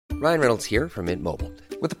Ryan Reynolds here from Mint Mobile.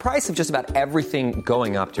 With the price of just about everything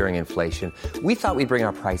going up during inflation, we thought we'd bring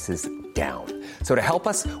our prices down. So to help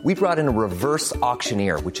us, we brought in a reverse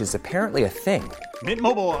auctioneer, which is apparently a thing. Mint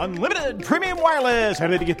Mobile Unlimited Premium Wireless. How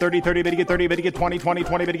to get 30, 30, bit to get 30, bit to get 20, 20,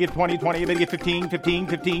 20, bit to get 20, 20, bit to get 15, 15,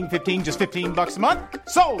 15, 15, just $15 a month?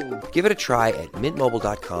 Sold! Give it a try at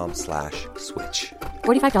mintmobile.com/switch.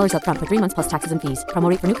 $45 up front for 3 months plus taxes and fees. Promo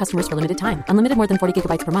rate for new customers for limited time. Unlimited more than 40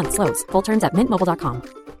 gigabytes per month. Slows full terms at mintmobile.com.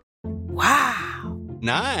 Wow.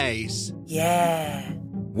 Nice. Yeah.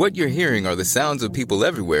 What you're hearing are the sounds of people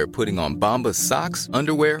everywhere putting on Bombas socks,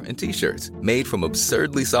 underwear, and T-shirts made from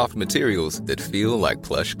absurdly soft materials that feel like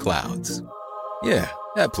plush clouds. Yeah,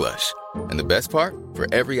 that plush. And the best part? For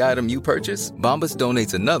every item you purchase, Bombas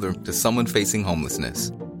donates another to someone facing homelessness.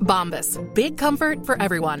 Bombas. Big comfort for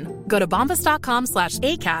everyone. Go to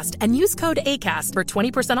bombas.com/ACAST and use code ACAST for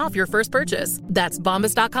 20% off your first purchase. That's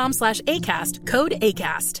bombas.com/ACAST. Code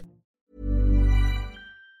ACAST.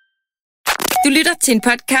 Du lytter til en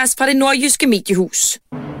podcast fra Det Nordjyske Mediehus.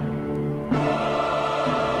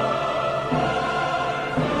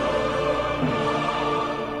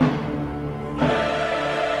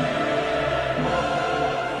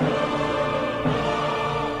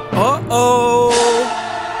 Uh-oh!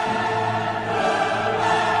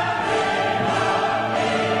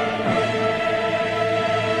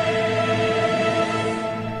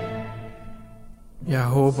 Jeg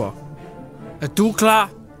håber, at du er klar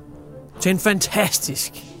til en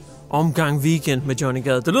fantastisk omgang weekend med Johnny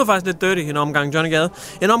Gade. Det lyder faktisk lidt dirty, en omgang Johnny Gade.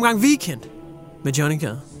 En omgang weekend med Johnny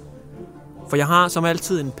Gade. For jeg har som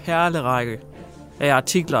altid en perlerække af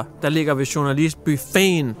artikler, der ligger ved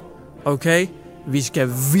journalistbuffeten. Okay? Vi skal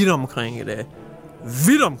vidt omkring i dag.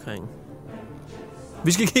 Vidt omkring.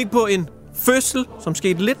 Vi skal kigge på en fødsel, som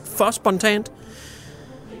skete lidt for spontant.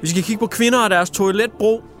 Vi skal kigge på kvinder og deres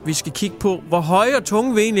toiletbrug. Vi skal kigge på, hvor høje og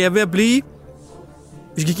tunge vi egentlig er ved at blive.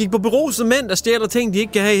 Vi skal kigge på berusede mænd, der stjæler ting, de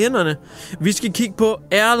ikke kan have i hænderne. Vi skal kigge på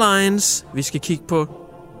airlines. Vi skal kigge på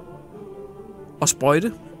og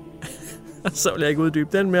sprøjte. Så vil jeg ikke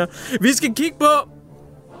uddybe den mere. Vi skal kigge på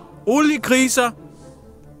oliekriser,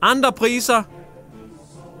 andre priser,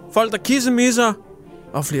 folk, der kissemisser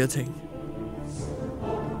og flere ting.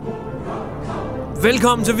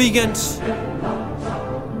 Velkommen til weekend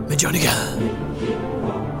med Johnny Gade.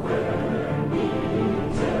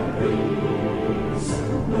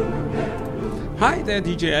 Hej, det er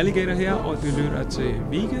DJ Alligator her, og du lytter til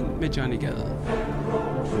Weekend med Johnny Gade.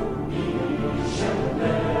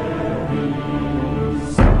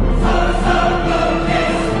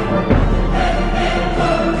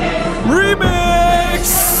 Remix!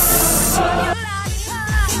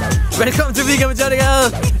 Velkommen til Weekend med Johnny Gade.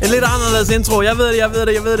 En lidt anderledes intro. Jeg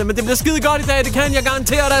ved det. Men det bliver skide godt i dag. Det kan jeg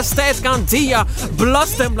garantere dig. Statsgarantier.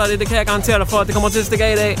 Blåstempler det. Det kan jeg garantere dig for. Det kommer til at stikke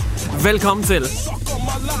af i dag. Velkommen til.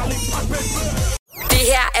 Det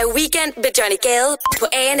her er Weekend med Johnny Gade på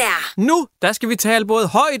ANR. Nu, der skal vi tale både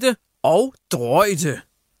højde og drøjde.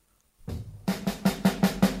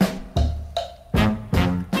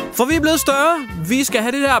 For vi er blevet større. Vi skal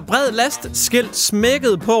have det der bred last skilt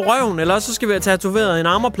smækket på røven, eller så skal vi have tatoveret en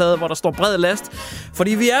armorplade, hvor der står bred last.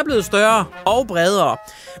 Fordi vi er blevet større og bredere.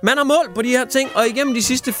 Man har målt på de her ting, og igennem de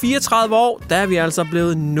sidste 34 år, der er vi altså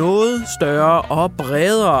blevet noget større og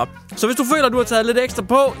bredere. Så hvis du føler, at du har taget lidt ekstra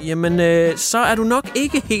på, jamen så er du nok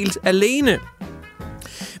ikke helt alene.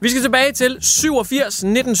 Vi skal tilbage til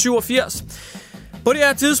 1987. På det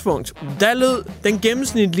her tidspunkt, der lød den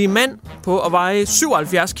gennemsnitlige mand på at veje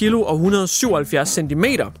 77 kilo og 177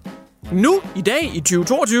 centimeter. Nu, i dag, i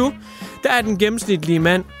 2022, der er den gennemsnitlige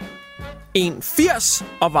mand 1,80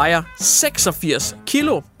 og vejer 86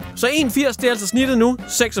 kilo. Så 1,80 det er altså snittet nu,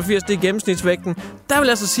 86 det er gennemsnitsvægten. Der vil jeg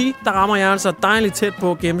altså sige, der rammer jeg altså dejligt tæt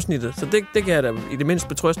på gennemsnittet. Så det kan jeg da i det mindste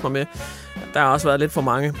betrøste mig med. Der har også været lidt for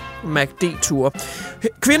mange MACD-ture.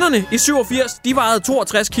 Kvinderne i 87, de vejede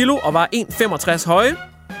 62 kilo og var 1,65 høje.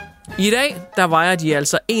 I dag, der vejer de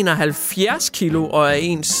altså 71 kilo og er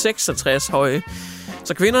 1,66 høje.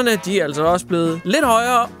 Så kvinderne, de er altså også blevet lidt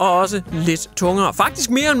højere og også lidt tungere. Faktisk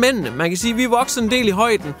mere end mændene. Man kan sige, at vi er vokset en del i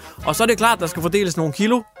højden, og så er det klart, at der skal fordeles nogle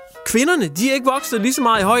kilo. Kvinderne, de er ikke vokset lige så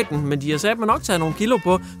meget i højden, men de har sat nok taget nogle kilo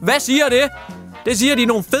på. Hvad siger det? Det siger de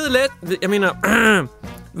nogle fede let. Jeg mener,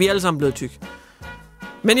 vi er alle sammen blevet tyk.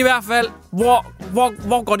 Men i hvert fald,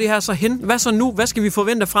 hvor går det her så hen? Hvad så nu? Hvad skal vi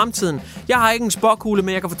forvente af fremtiden? Jeg har ikke en spåkugle,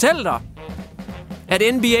 men jeg kan fortælle dig, at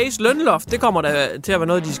NBA's lønloft, det kommer der til at være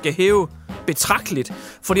noget, de skal hæve betragteligt.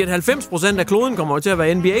 Fordi at 90% af kloden kommer til at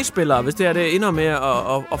være NBA-spillere, hvis det her det ender med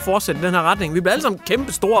at fortsætte den her retning. Vi bliver alle sammen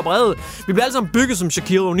kæmpe store og brede. Vi bliver alle sammen bygget som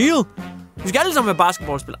Shaquille O'Neal. Vi skal alle sammen være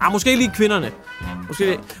basketballspillere. Måske lige kvinderne.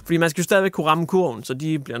 Måske, fordi man skal jo stadigvæk kunne ramme kurven, så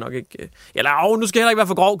de bliver nok ikke... Eller nu skal jeg heller ikke være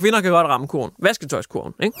for grov. Kvinder kan godt ramme kurven.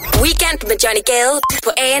 Vasketøjskurven, ikke? Weekend med Johnny Gade på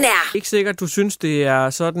ANR. Ikke sikkert, du synes, det er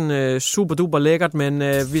sådan super duper lækkert, men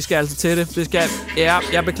vi skal altså til det.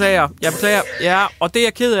 Jeg beklager. Ja, og det er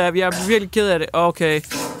jeg ked af. Jeg er virkelig ked af det. Okay.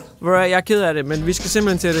 Jeg er ked af det, men vi skal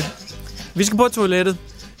simpelthen til det. Vi skal på toilettet.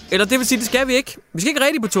 Eller det vil sige, det skal vi ikke. Vi skal ikke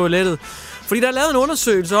rigtig på toilettet. Fordi der er lavet en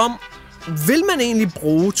undersøgelse om, vil man egentlig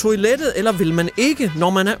bruge toilettet, eller vil man ikke, når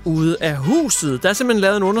man er ude af huset? Der er simpelthen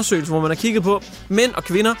lavet en undersøgelse, hvor man har kigget på mænd og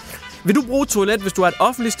kvinder. Vil du bruge toilet, hvis du er et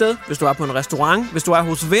offentligt sted? Hvis du er på en restaurant? Hvis du er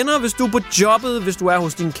hos venner? Hvis du er på jobbet? Hvis du er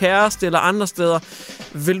hos din kæreste eller andre steder?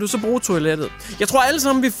 Vil du så bruge toilettet? Jeg tror alle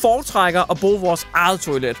sammen, vi foretrækker at bruge vores eget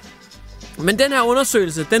toilet. Men den her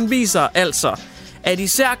undersøgelse, den viser altså, at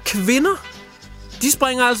især kvinder, de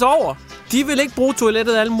springer altså over. De vil ikke bruge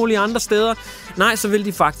toilettet alle mulige andre steder. Nej, så vil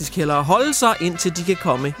de faktisk hellere holde sig, indtil de kan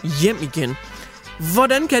komme hjem igen.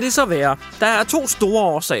 Hvordan kan det så være? Der er 2 store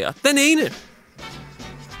årsager. Den ene.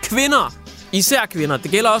 Kvinder. Især kvinder.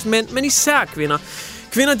 Det gælder også mænd, men især kvinder.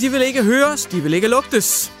 Kvinder, de vil ikke høres, de vil ikke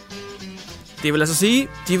lugtes. Det vil altså sige,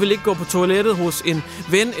 de vil ikke gå på toilettet hos en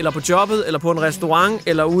ven, eller på jobbet, eller på en restaurant,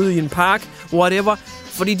 eller ude i en park, whatever.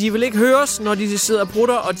 Fordi de vil ikke høres, når de sidder og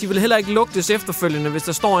prutter, og de vil heller ikke lugtes efterfølgende, hvis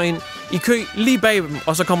der står en i kø lige bag dem,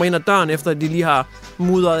 og så kommer ind ad døren, efter at de lige har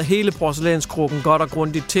mudret hele porcelænskrukken godt og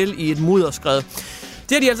grundigt til i et mudderskred.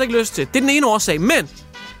 Det har de altså ikke lyst til. Det er den ene årsag. Men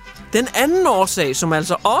den anden årsag, som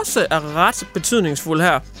altså også er ret betydningsfuld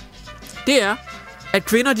her, det er, at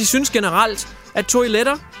kvinder, de synes generelt, at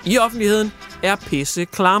toiletter i offentligheden er pisse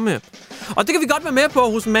klamme. Og det kan vi godt være med på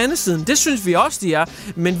hos mandesiden. Det synes vi også, de er.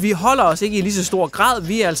 Men vi holder os ikke i lige så stor grad.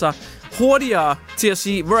 Vi er altså hurtigere til at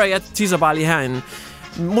sige, hvor jeg tisser bare lige herinde.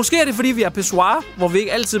 Måske er det, fordi vi er pissoir, hvor vi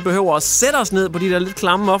ikke altid behøver at sætte os ned på de der lidt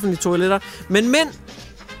klamme offentlige toiletter. Men mænd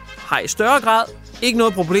har i større grad ikke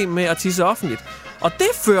noget problem med at tisse offentligt. Og det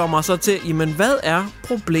fører mig så til, jamen hvad er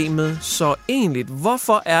problemet så egentlig?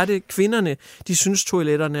 Hvorfor er det kvinderne, de synes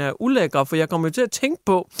toiletterne er ulækre? For jeg kommer jo til at tænke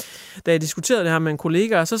på, da jeg diskuterede det her med en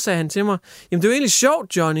kollega, og så sagde han til mig, jamen det er jo egentlig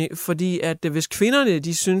sjovt, Johnny, fordi at hvis kvinderne,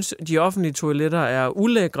 de synes, de offentlige toiletter er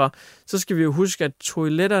ulækre, så skal vi jo huske, at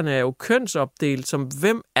toiletterne er jo kønsopdelt, som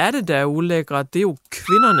hvem er det, der er ulækre? Det er jo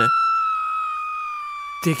kvinderne.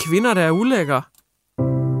 Det er kvinder, der er ulækre.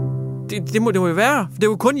 Det må jo være. Det er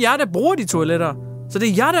jo kun jer, der bruger de toiletter. Så det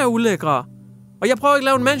er jer, der er ulækre. Og jeg prøver ikke at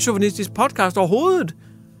lave en mandschauvinistisk podcast overhovedet.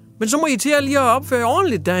 Men så må I til at lige at opføre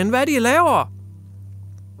ordentligt derinde. Hvad er det, I laver?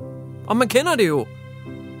 Og man kender det jo.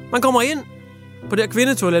 Man kommer ind på det her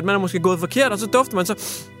kvindetoilet. Man er måske gået forkert, og så dufter man så...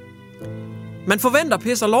 Man forventer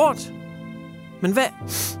pis og lort. Men hvad...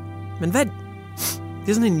 Det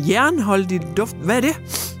er sådan en jernholdig duft. Hvad er det?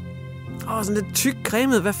 Sådan lidt tyk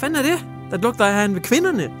cremet. Hvad fanden er det, der lugter herinde ved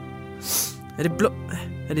kvinderne? Er det blå...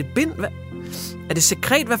 Er det et bind? Hvad? Er det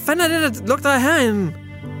sekret? Hvad fanden er det, der lugter herinde?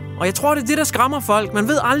 Og jeg tror, det er det, der skræmmer folk. Man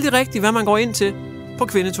ved aldrig rigtigt, hvad man går ind til på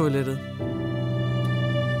kvindetoilettet.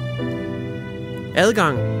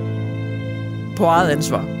 Adgang på eget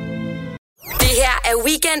ansvar. Det her er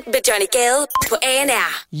Weekend med Johnny Gade på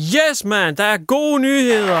ANR. Yes, man. Der er gode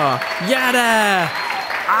nyheder. Ja da.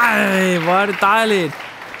 Ej, hvor er det dejligt.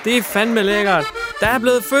 Det er fandme lækkert. Der er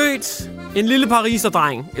blevet født en lille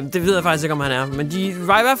pariserdreng. Det ved jeg faktisk ikke, om han er. Men de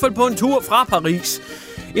var i hvert fald på en tur fra Paris.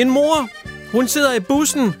 En mor, hun sidder i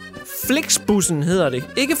bussen. Flixbussen hedder det.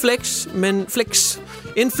 Ikke Flex, men Flix.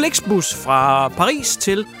 En Flixbus fra Paris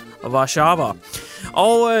til Warszawa.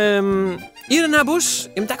 Og i den her bus,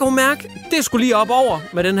 jamen, der kan hun mærke, det skulle lige op over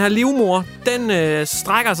med den her livmor. Den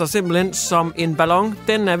strækker sig simpelthen som en ballon.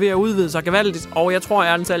 Den er ved at udvide sig gevaldigt. Og jeg tror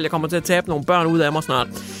ærligt talt, jeg kommer til at tabe nogle børn ud af mig snart.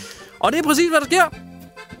 Og det er præcis, hvad der sker.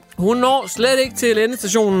 Hun når slet ikke til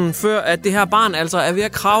endestationen, før at det her barn altså er ved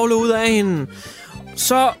at kravle ud af hende.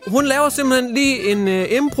 Så hun laver simpelthen lige en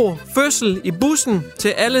impro-fødsel i bussen til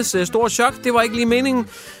alles store chok. Det var ikke lige meningen.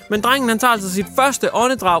 Men drengen, han tager altså sit første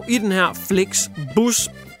åndedrag i den her Flix-bus.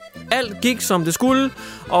 Alt gik som det skulle,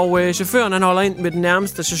 og chaufføren han holder ind ved den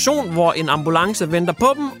nærmeste station, hvor en ambulance venter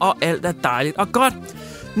på dem, og alt er dejligt og godt.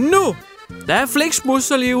 Nu, der er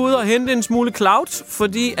Flixbusser lige ude og hente en smule clout,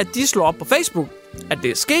 fordi at de slår op på Facebook, at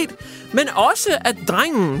det er sket, men også at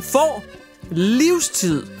drengen får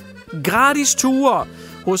livstid, gratis ture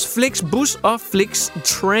hos Flixbus og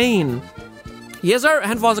Flixtrain. Yes, sir.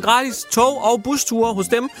 Han får altså gratis tog- og busture hos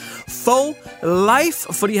dem for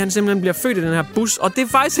life, fordi han simpelthen bliver født i den her bus. Og det er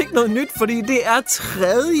faktisk ikke noget nyt, fordi det er 3.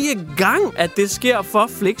 gang, at det sker for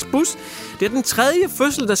Flixbus. Det er den 3.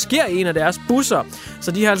 fødsel, der sker i en af deres busser.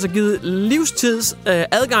 Så de har altså givet livstids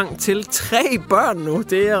adgang til 3 børn nu.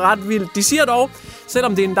 Det er ret vildt. De siger dog,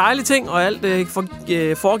 selvom det er en dejlig ting, og alt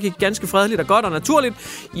foregik ganske fredeligt og godt og naturligt,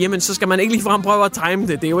 jamen så skal man ikke ligefrem prøve at time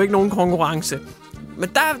det. Det er jo ikke nogen konkurrence. Men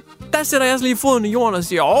der sætter jeg så lige foden i jorden og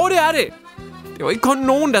siger, det er det. Det er jo ikke kun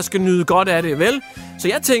nogen, der skal nyde godt af det, vel? Så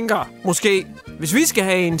jeg tænker, måske, hvis vi skal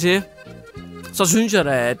have en til, så synes jeg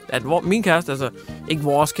da, at min kæreste, altså ikke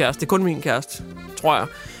vores kæreste, det er kun min kæreste, tror jeg.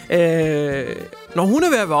 Når hun er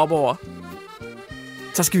ved at være op over,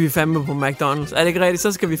 så skal vi fandme på McDonald's. Er det ikke rigtigt?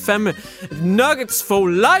 Så skal vi fandme nuggets for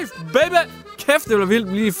life, baby! Kæft, det bliver vildt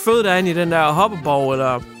blive født derinde i den der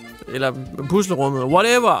hoppeborg, eller puslerummet,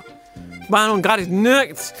 whatever. Bare nogle gratis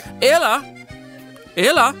nuggets.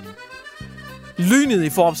 Eller lynet i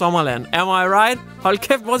Forop Sommerland. Am I right? Hold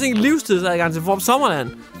kæft, prøv at tænke livstidsadgang til Forop Sommerland.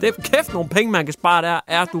 Det er kæft nogle penge, man kan spare der.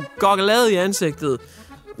 Er du gokkeladet i ansigtet?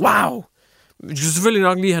 Wow! Vi skal selvfølgelig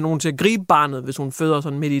nok lige have nogen til at gribe barnet, hvis hun føder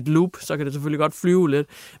sådan midt i et loop. Så kan det selvfølgelig godt flyve lidt.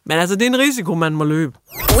 Men altså, det er en risiko, man må løbe.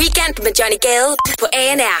 Weekend med Johnny Gade på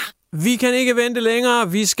ANR. Vi kan ikke vente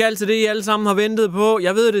længere. Vi skal til det, I alle sammen har ventet på.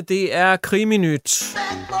 Jeg ved det, det er Kriminyt.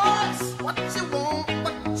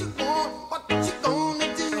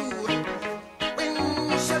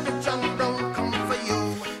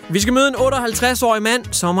 Vi skal møde en 58-årig mand,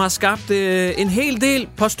 som har skabt en hel del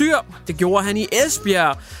på styr. Det gjorde han i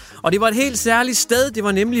Esbjerg. Og det var et helt særligt sted. Det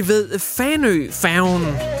var nemlig ved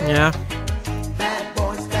Fanø-færgen. Ja.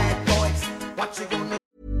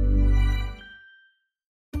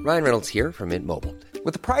 Ryan Reynolds here from Mint Mobile.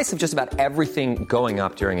 With the price of just about everything going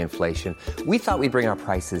up during inflation, we thought we'd bring our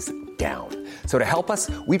prices down. So to help us,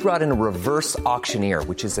 we brought in a reverse auctioneer,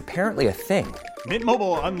 which is apparently a thing. Mint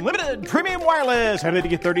Mobile Unlimited Premium Wireless. How to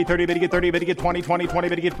get 30, 30, how to get 30, how to get 20, 20, 20,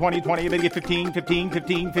 how to get 20, 20, how to get 15, 15,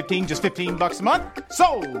 15, 15, just $15 a month?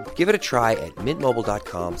 Sold! Give it a try at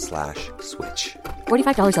mintmobile.com/switch.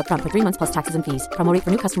 $45 up front for 3 months plus taxes and fees. Promo rate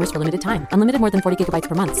for new customers for limited time. Unlimited more than 40 gigabytes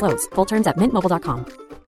per month. Slows full terms at mintmobile.com.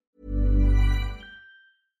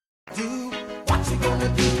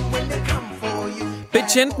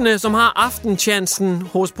 Betjentene, som har aftenchancen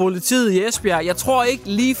hos politiet i Esbjerg, jeg tror ikke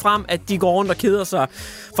lige frem, at de går rundt og keder sig.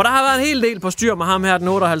 For der har været en hel del på styr med ham her, den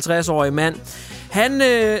 58-årige mand. Han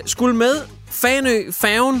skulle med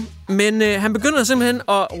Fanø-færgen, men han begynder simpelthen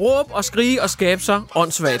at råbe og skrige og skabe sig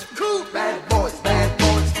åndssvagt.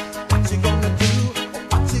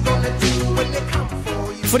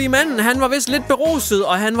 Fordi manden, han var vist lidt beruset,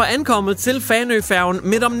 og han var ankommet til Fanø-færgen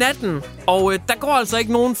midt om natten. Og der går altså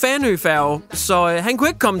ikke nogen Fanø-færge, så han kunne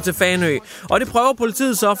ikke komme til Fanø. Og det prøver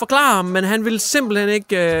politiet så at forklare ham, men han ville simpelthen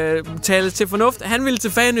ikke tale til fornuft. Han ville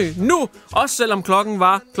til Fanø nu, også selvom klokken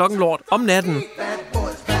var klokkenlort om natten.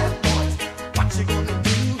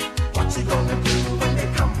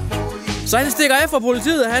 Så han stikker af fra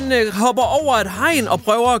politiet, han hopper over et hegn og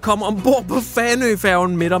prøver at komme ombord på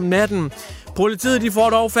Fanø-færgen midt om natten. Politiet, de får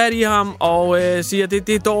dog fat i ham og siger,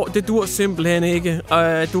 det dur simpelthen ikke.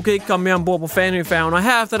 Du kan ikke komme med ombord på Fanø-færgen. Og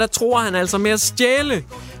herefter, der tror han altså med at stjæle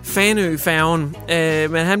Fanø-færgen.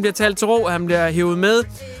 Men han bliver talt til ro, han bliver hævet med.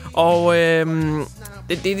 Og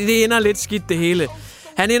det ender lidt skidt det hele.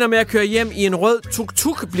 Han ender med at køre hjem i en rød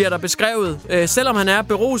tuk-tuk, bliver der beskrevet. Selvom han er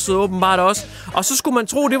beruset åbenbart også. Og så skulle man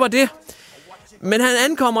tro, det var det. Men han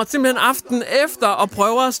ankommer simpelthen aften efter og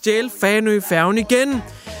prøver at stjæle Fanø-færgen igen.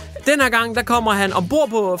 Den her gang, der kommer han ombord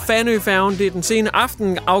på Fanø-færgen. Det er den sene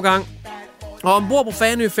aftenafgang. Og ombord på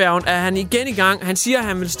Fanø-færgen er han igen i gang. Han siger, at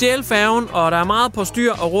han vil stjæle færgen, og der er meget på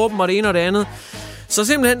styr og råben og det ene og det andet. Så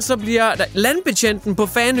simpelthen så bliver landbetjenten på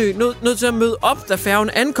Fanø nødt til at møde op, da færgen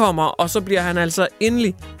ankommer. Og så bliver han altså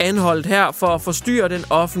endelig anholdt her for at forstyrre den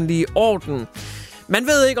offentlige orden. Man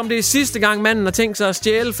ved ikke, om det er sidste gang, manden har tænkt sig at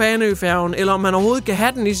stjæle Fanø-færgen, eller om han overhovedet kan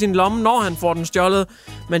have den i sin lomme, når han får den stjålet.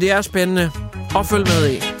 Men det er spændende. Og følg med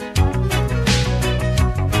i.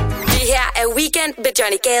 Det her er Weekend med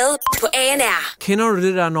Johnny Gade på ANR. Kender du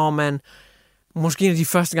det der, når man... Måske en af de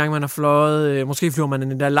første gange, man har fløjet, måske flyver man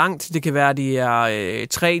endda langt. Det kan være, det er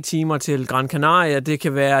 3 timer til Gran Canaria. Det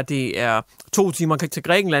kan være, det er 2 timer til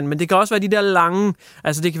Grækenland. Men det kan også være de der lange,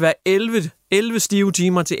 altså det kan være 11 stive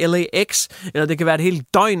timer til LAX. Eller det kan være et helt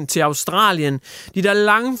døgn til Australien. De der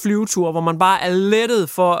lange flyveture, hvor man bare er lettet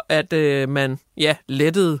for, at man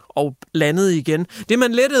lettede og landede igen. Det er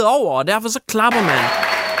man lettet over, og derfor så klapper man.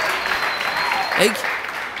 Ikke?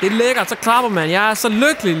 Det er lækkert, så klapper man. Jeg er så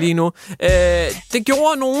lykkelig lige nu. Det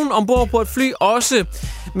gjorde nogen ombord på et fly også,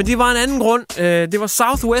 men det var en anden grund. Det var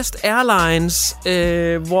Southwest Airlines,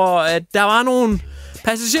 hvor der var nogle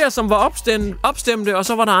passagerer, som var opstemte, og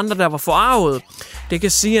så var der andre, der var forarvet. Det kan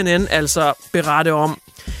CNN altså berette om.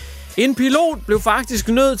 En pilot blev faktisk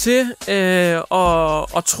nødt til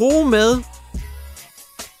at true med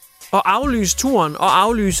at aflyse turen og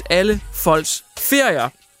aflyse alle folks ferier.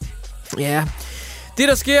 Ja, det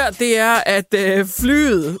der sker, det er, at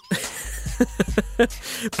flyet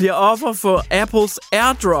bliver offer for Apples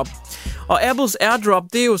AirDrop. Og Apples AirDrop,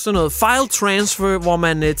 det er jo sådan noget file transfer, hvor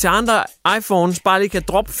man til andre iPhones bare lige kan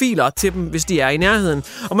droppe filer til dem, hvis de er i nærheden.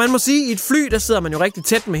 Og man må sige, at i et fly, der sidder man jo rigtig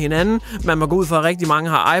tæt med hinanden. Man må gå ud fra, at rigtig mange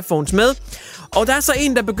har iPhones med. Og der er så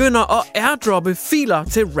en, der begynder at airdroppe filer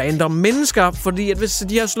til random mennesker, fordi at hvis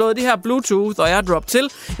de har slået det her Bluetooth og airdrop til,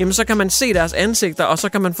 jamen så kan man se deres ansigter, og så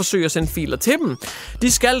kan man forsøge at sende filer til dem.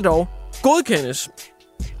 De skal dog godkendes.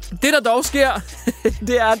 Det, der dog sker,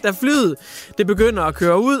 det er, at da flyet det begynder at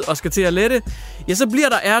køre ud og skal til at lette, ja, så bliver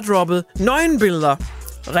der airdroppet nøgenbilleder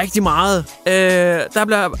rigtig meget.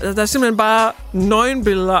 Der er simpelthen bare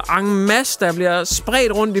nøgenbilleder en masse, der bliver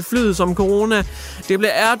spredt rundt i flyet som corona. Det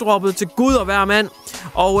bliver airdroppet til Gud og hver mand.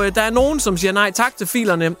 Og der er nogen, som siger nej tak til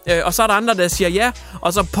filerne, og så er der andre, der siger ja,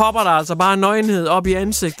 og så popper der altså bare nøgenhed op i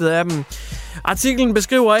ansigtet af dem. Artiklen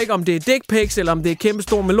beskriver ikke, om det er dick pics, eller om det er kæmpe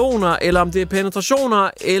store meloner, eller om det er penetrationer,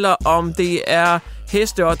 eller om det er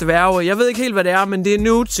heste og dværge. Jeg ved ikke helt, hvad det er, men det er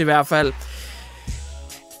nudes i hvert fald.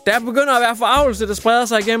 Der begynder at være forarvelse, der spreder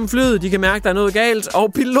sig igennem flyet. De kan mærke, der er noget galt,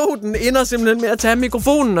 og piloten ender simpelthen med at tage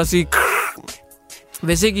mikrofonen og sige: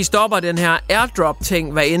 hvis ikke I stopper den her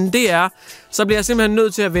airdrop-ting, hvad end det er, så bliver jeg simpelthen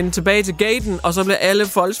nødt til at vende tilbage til gaten, og så bliver alle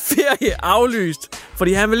folks ferie aflyst.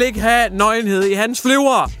 Fordi han vil ikke have nøgenhed i hans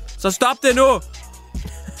flyver. Så stop det nu!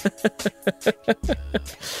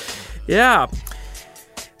 Ja.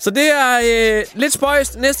 Så det er lidt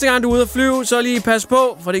spøjst. Næste gang du er ude at flyve, så lige pas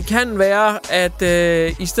på, for det kan være, at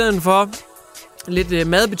i stedet for lidt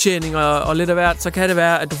madbetjening og lidt af hvert, så kan det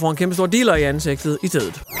være, at du får en kæmpe stor dealer i ansigtet i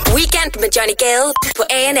stedet. Weekend med Johnny Gade på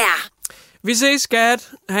ANR. Vi ses, skat.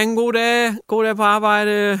 Ha' en god dag. God dag på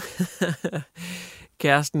arbejde.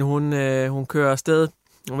 Kæresten, hun kører afsted.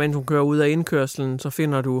 Og mens hun kører ud af indkørslen, så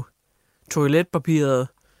finder du toiletpapiret.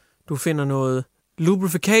 Du finder noget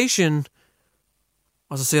lubrification.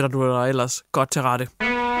 Og så sætter du dig ellers godt til rette.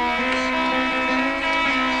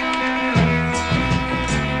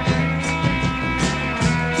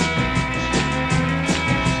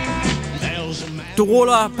 Du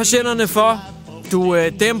ruller patienterne for. Du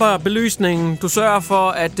dæmper belysningen. Du sørger for,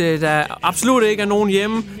 at der absolut ikke er nogen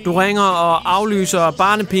hjemme. Du ringer og aflyser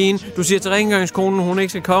barnepigen. Du siger til rengøringskonen, hun ikke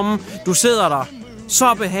skal komme. Du sidder der.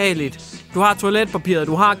 Så behageligt. Du har toiletpapiret,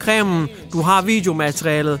 du har cremen, du har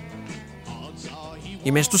videomaterialet.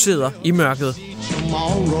 Imens du sidder i mørket.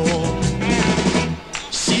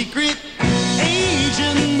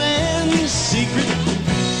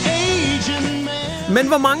 Men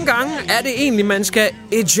hvor mange gange er det egentlig, man skal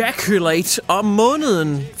ejaculate om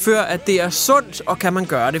måneden, før at det er sundt, og kan man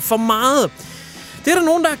gøre det for meget? Det er der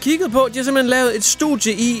nogen, der har kigget på. De har simpelthen lavet et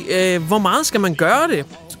studie i, hvor meget skal man gøre det?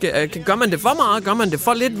 Gør man det for meget? Gør man det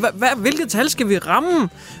for lidt? Hvilket tal skal vi ramme,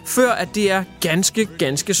 før at det er ganske,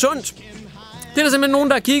 ganske sundt? Det er der simpelthen nogen,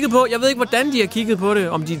 der har kigget på. Jeg ved ikke, hvordan de har kigget på det.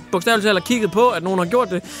 Om de bogstaveligt talt har kigget på, at nogen har gjort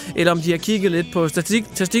det, eller om de har kigget lidt på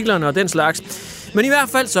testiklerne og den slags. Men i hvert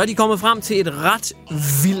fald så er de kommet frem til et ret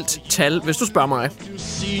vildt tal, hvis du spørger mig.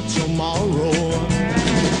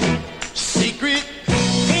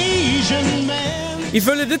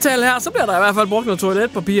 Ifølge det tal her, så bliver der i hvert fald brugt noget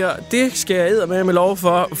toiletpapir. Det skal jeg eddermame lov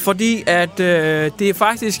for, fordi at det er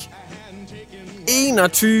faktisk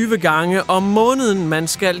 21 gange om måneden, man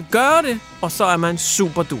skal gøre det, og så er man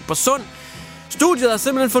super duper sund. Studiet har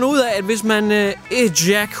simpelthen fundet ud af, at hvis man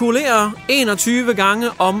ejakulerer 21 gange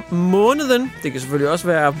om måneden, det kan selvfølgelig også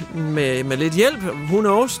være med lidt hjælp, who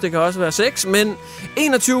knows, det kan også være sex, men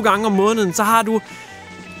 21 gange om måneden, så har du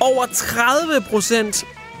over 30%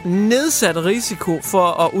 nedsat risiko for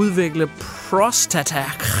at udvikle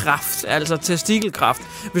prostatakræft, altså testikelkræft.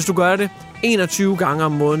 Hvis du gør det 21 gange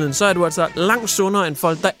om måneden, så er du altså langt sundere end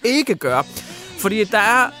folk, der ikke gør. Fordi der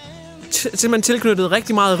er simpelthen tilknyttet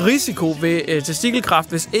rigtig meget risiko ved testikelkræft,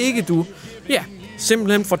 hvis ikke du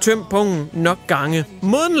simpelthen får tømt pungen nok gange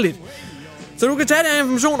månedligt. Så du kan tage den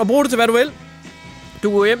information og bruge det til, hvad du vil.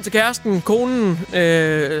 Du går hjem til kæresten, konen,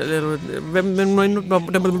 hvem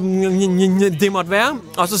det måtte være,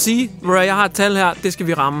 og så sige, jeg har et tal her, det skal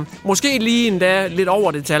vi ramme. Måske lige endda lidt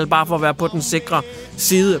over det tal, bare for at være på den sikre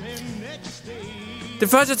side. Det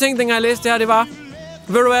første, jeg tænkte, dengang jeg læste det her, det var,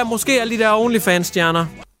 ved du hvad, måske alle de der OnlyFans-stjerner,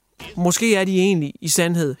 Måske er de egentlig i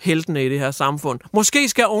sandhed heltene i det her samfund. Måske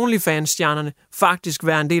skal OnlyFans-stjernerne faktisk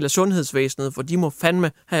være en del af sundhedsvæsenet, for de må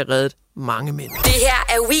fandme have reddet mange mænd. Det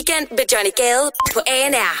her er Weekend med Johnny Gade på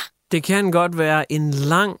ANR. Det kan godt være en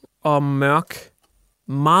lang og mørk,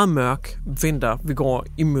 meget mørk vinter, vi går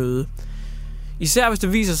i møde. Især hvis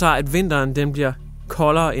det viser sig, at vinteren den bliver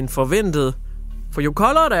koldere end forventet. For jo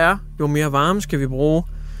koldere det er, jo mere varme skal vi bruge.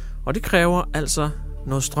 Og det kræver altså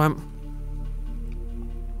noget strøm.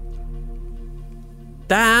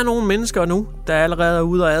 Der er nogle mennesker nu, der allerede er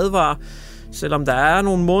ude og advare, selvom der er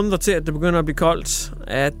nogle måneder til, at det begynder at blive koldt,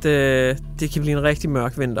 at det kan blive en rigtig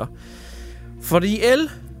mørk vinter. Fordi el,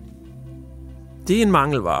 det er en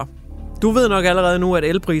mangelvare. Du ved nok allerede nu, at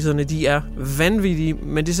elpriserne de er vanvittige,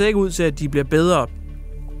 men det ser ikke ud til, at de bliver bedre.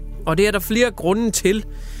 Og det er der flere grunde til.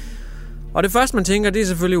 Og det første, man tænker, det er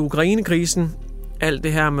selvfølgelig Ukraine-krisen. Alt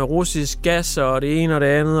det her med russisk gas og det ene og det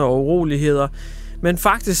andet og uroligheder. Men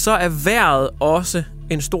faktisk så er vejret også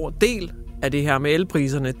en stor del af det her med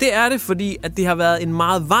elpriserne. Det er det, fordi at det har været en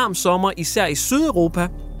meget varm sommer, især i Sydeuropa.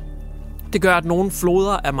 Det gør, at nogle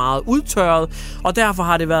floder er meget udtørret, og derfor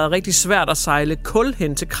har det været rigtig svært at sejle kul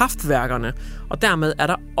hen til kraftværkerne. Og dermed er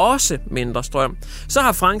der også mindre strøm. Så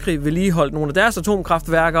har Frankrig vedligeholdt nogle af deres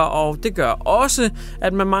atomkraftværker, og det gør også,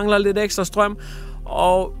 at man mangler lidt ekstra strøm.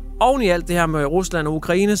 Og oven i alt det her med Rusland og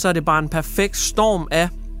Ukraine, så er det bare en perfekt storm af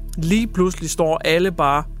lige pludselig står alle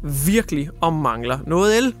bare virkelig og mangler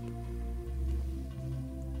noget el.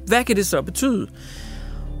 Hvad kan det så betyde?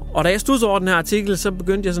 Og da jeg stod over den her artikel, så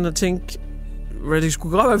begyndte jeg sådan at tænke, at det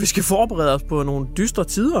skulle godt være, at vi skal forberede os på nogle dystre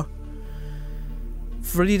tider.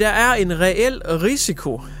 Fordi der er en reel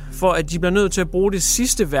risiko for, at de bliver nødt til at bruge det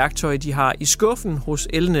sidste værktøj, de har i skuffen hos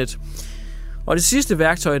Elnet. Og det sidste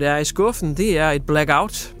værktøj, der er i skuffen, det er et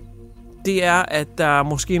blackout. Det er, at der er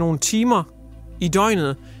måske nogle timer i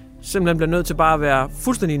døgnet, simpelthen bliver nødt til bare at være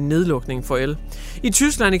fuldstændig nedlukning for el. I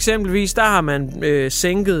Tyskland eksempelvis, der har man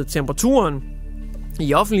sænket temperaturen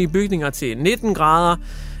i offentlige bygninger til 19 grader.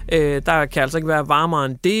 Der kan altså ikke være varmere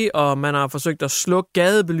end det, og man har forsøgt at slukke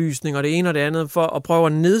gadebelysning og det ene og det andet for at prøve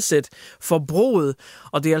at nedsætte forbruget.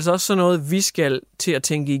 Og det er altså også sådan noget, vi skal til at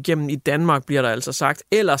tænke igennem i Danmark, bliver der altså sagt.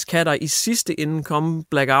 Ellers kan der i sidste ende komme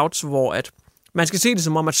blackouts, hvor at man skal se det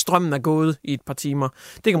som om, at strømmen er gået i et par timer.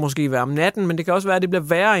 Det kan måske være om natten, men det kan også være, at det bliver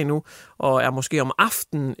værre endnu, og er måske om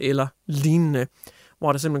aftenen eller lignende,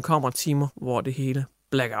 hvor der simpelthen kommer timer, hvor det hele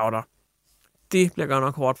blackouter. Det bliver godt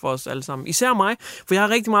nok hårdt for os alle sammen. Især mig, for jeg har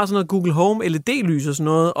rigtig meget sådan noget Google Home LED-lys og sådan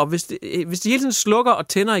noget, og hvis de hele tiden slukker og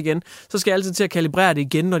tænder igen, så skal jeg altid til at kalibrere det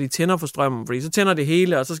igen, når de tænder for strømmen, fordi så tænder det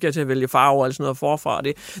hele, og så skal jeg til at vælge farve og alt sådan noget forfra.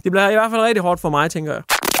 Det bliver i hvert fald rigtig hårdt for mig, tænker jeg.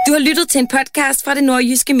 Du har lyttet til en podcast fra Det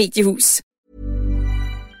Nordjyske Mediehus.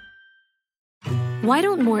 Why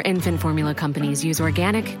don't more infant formula companies use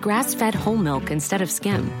organic, grass-fed whole milk instead of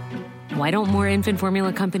skim? Why don't more infant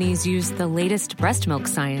formula companies use the latest breast milk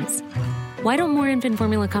science? Why don't more infant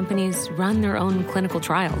formula companies run their own clinical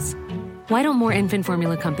trials? Why don't more infant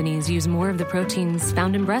formula companies use more of the proteins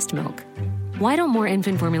found in breast milk? Why don't more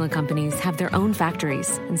infant formula companies have their own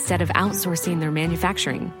factories instead of outsourcing their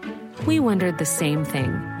manufacturing? We wondered the same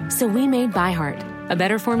thing. So we made ByHeart, a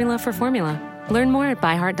better formula for formula. Learn more at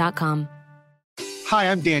byheart.com. Hi,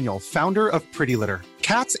 I'm Daniel, founder of Pretty Litter.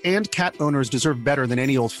 Cats and cat owners deserve better than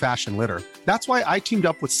any old-fashioned litter. That's why I teamed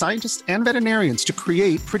up with scientists and veterinarians to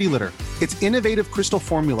create Pretty Litter. Its innovative crystal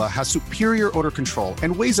formula has superior odor control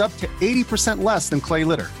and weighs up to 80% less than clay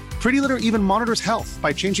litter. Pretty Litter even monitors health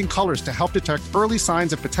by changing colors to help detect early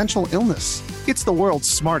signs of potential illness. It's the world's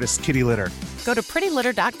smartest kitty litter. Go to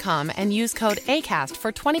prettylitter.com and use code ACAST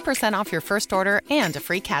for 20% off your first order and a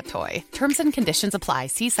free cat toy. Terms and conditions apply.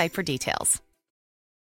 See site for details.